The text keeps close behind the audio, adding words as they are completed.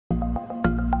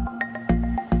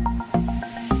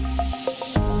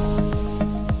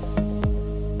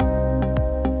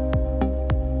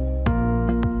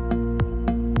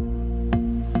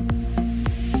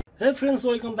Hey friends,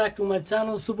 welcome back to my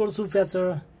channel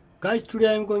SUPERSU. Guys, today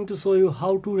I am going to show you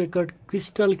how to record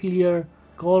crystal clear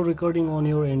call recording on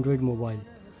your Android mobile.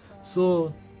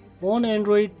 So on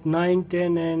Android 9,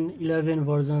 10 and 11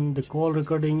 version, the call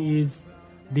recording is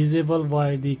disabled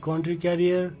by the country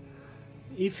carrier.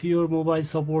 If your mobile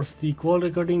supports the call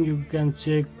recording, you can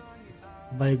check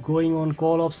by going on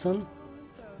call option,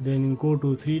 then go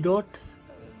to three dot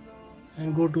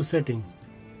and go to settings.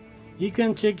 You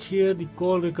can check here the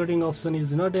call recording option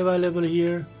is not available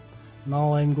here.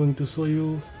 Now I'm going to show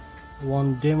you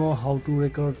one demo how to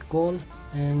record call,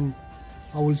 and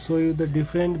I will show you the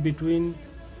difference between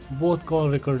both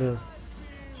call recorder.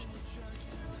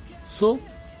 So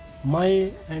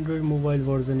my Android mobile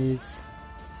version is,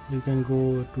 you can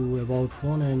go to about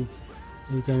phone and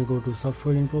you can go to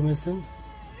software information.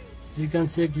 You can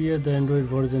check here the Android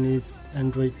version is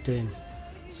Android 10.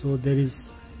 So there is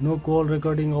no call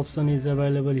recording option is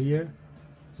available here.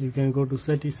 You can go to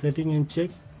setting and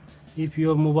check if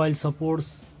your mobile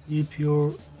supports, if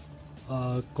your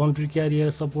country carrier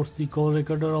supports the call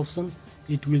recorder option,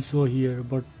 it will show here,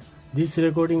 but this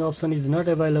recording option is not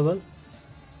available.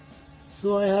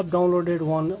 So I have downloaded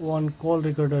one call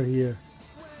recorder here.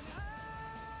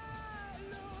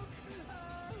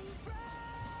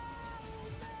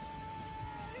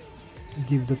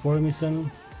 Give the permission.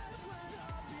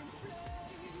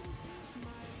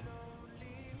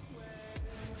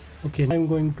 Okay, I'm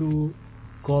going to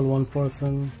call one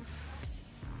person.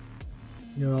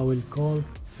 Here I will call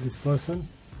this person.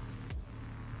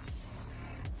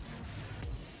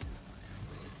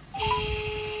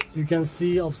 You can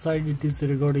see outside it is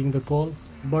recording the call,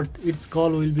 but its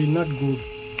call will be not good.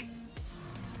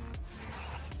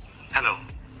 Hello.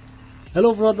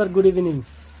 Hello brother, good evening.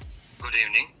 Good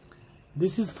evening.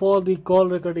 This is for the call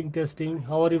recording testing.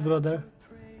 How are you brother?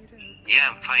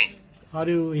 Yeah, I'm fine. Are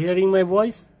you hearing my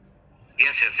voice?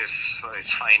 Yes, it's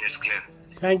fine, it's clear.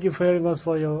 Thank you very much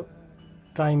for your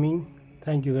timing.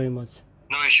 Thank you very much.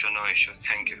 No issue.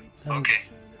 Thank you. Thanks. Okay.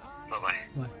 Bye-bye.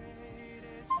 Bye.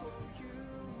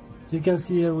 You can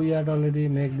see here we had already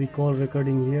made the call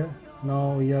recording here.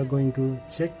 Now we are going to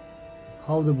check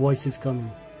how the voice is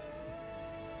coming.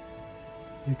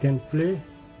 You can play.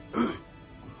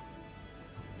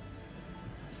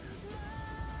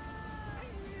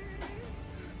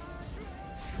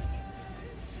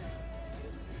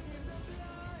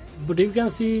 But you can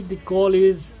see the call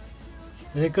is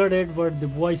recorded, but the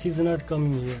voice is not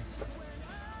coming here.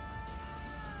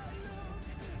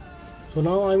 So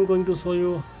now I'm going to show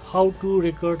you how to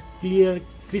record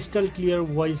crystal clear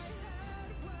voice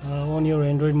on your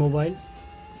Android mobile.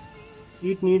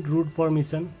 It needs root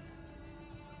permission.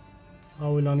 I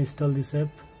will uninstall this app.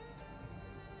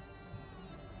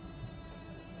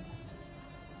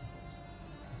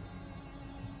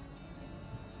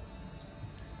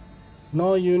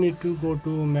 Now you need to go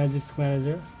to Magic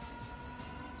Manager.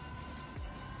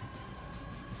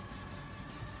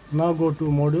 Now go to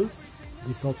modules,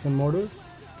 this option modules.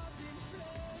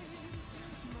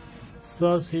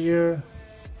 Search here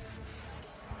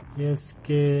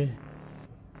SKVALEX.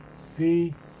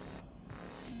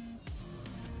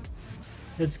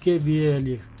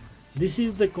 This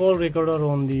is the call recorder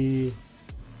on the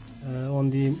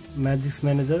Magic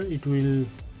Manager. It will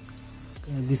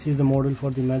this is the model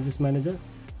for the Magic Manager.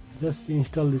 Just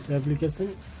install this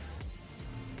application.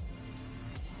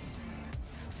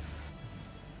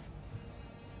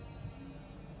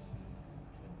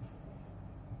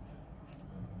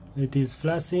 It is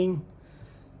flashing.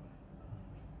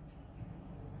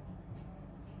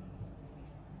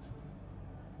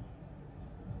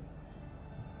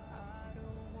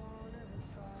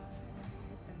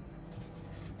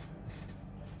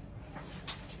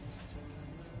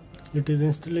 It is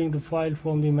installing the file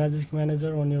from the Magic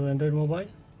Manager on your Android mobile.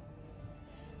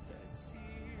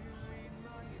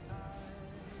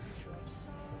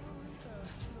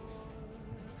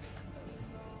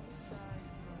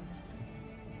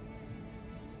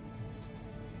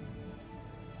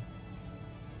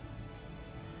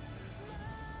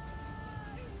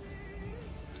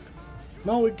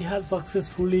 Now it has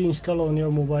successfully installed on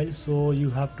your mobile, so you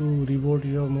have to reboot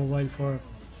your mobile for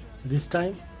this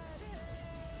time.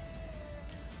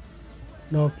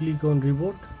 Now click on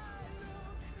reboot.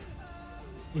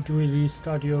 It will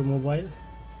restart your mobile.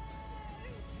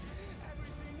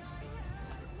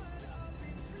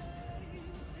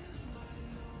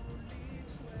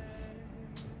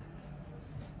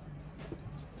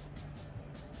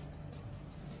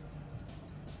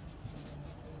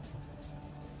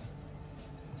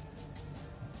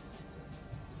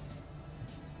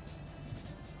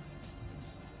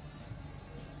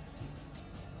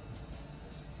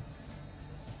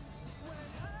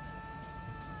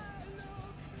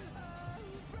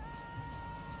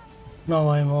 Now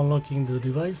I am unlocking the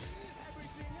device.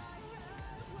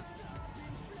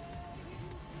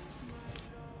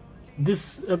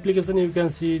 This application you can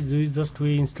see just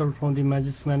we installed from the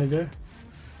Magic Manager.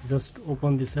 Just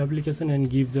open this application and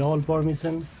give the all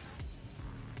permission,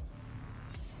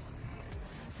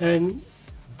 and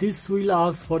this will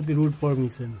ask for the root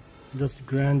permission. Just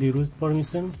grant the root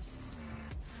permission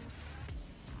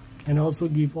and also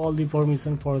give all the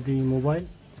permission for the mobile,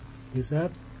 this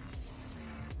app.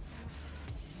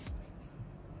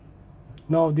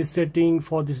 Now this setting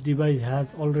for this device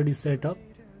has already set up.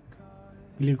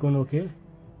 Click on OK.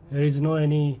 There is no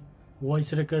any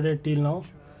voice recorded till now,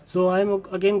 so I am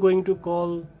again going to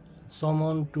call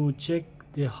someone to check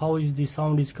how is the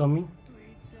sound is coming.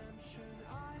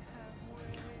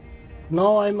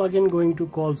 Now I am again going to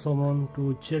call someone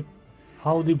to check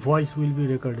how the voice will be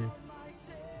recorded.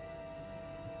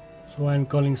 So I am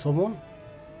calling someone.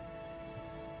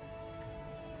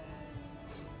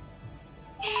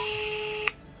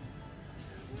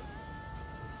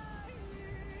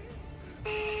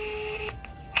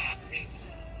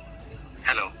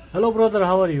 Hello. Hello brother,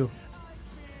 how are you?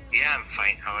 Yeah, I'm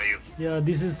fine. How are you? Yeah,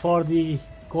 this is for the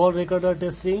call recorder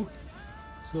testing.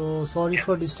 So sorry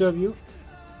for disturb you.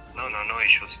 No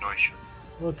issues, no issues.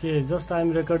 Okay, just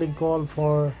I'm recording call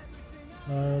for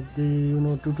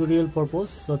the tutorial purpose.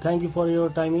 So thank you for your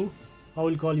timing. I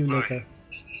will call you later.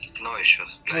 No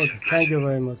issues. Pleasure. Okay, thank you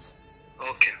very much.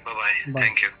 Okay, bye-bye. Bye.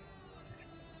 Thank you.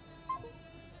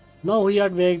 Now we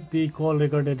had made the call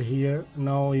recorded here.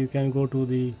 Now you can go to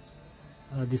the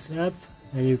this app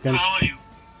and you can. How are you?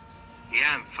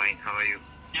 Yeah, I'm fine. How are you?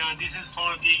 Yeah, this is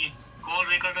for the call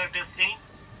recorder testing.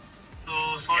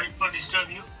 So sorry for disturb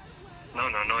you.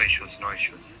 No issues, no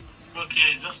issues.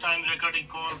 Okay, just I'm recording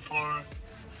call for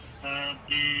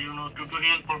the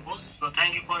tutorial purpose. So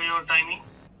thank you for your timing.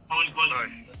 I will call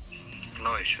you.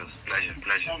 No issues. Pleasure.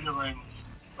 Thank you very much.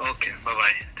 Okay,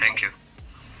 bye-bye. Thank you.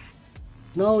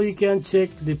 Now you can check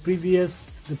the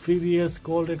previous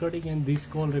call recording and this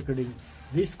call recording.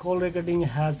 This call recording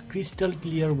has crystal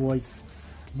clear voice.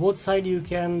 Both sides you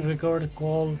can record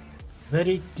call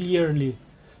very clearly.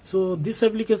 So this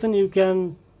application you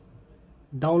can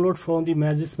download from the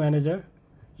Magic Manager.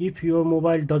 If your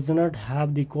mobile does not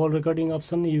have the call recording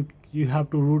option, you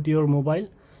have to root your mobile.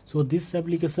 So this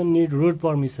application need root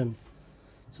permission.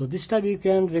 So this time you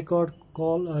can record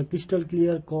call crystal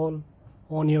clear call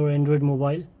on your Android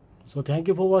mobile. So thank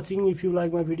you for watching. If you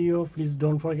like my video, please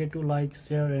don't forget to like,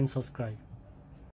 share and subscribe.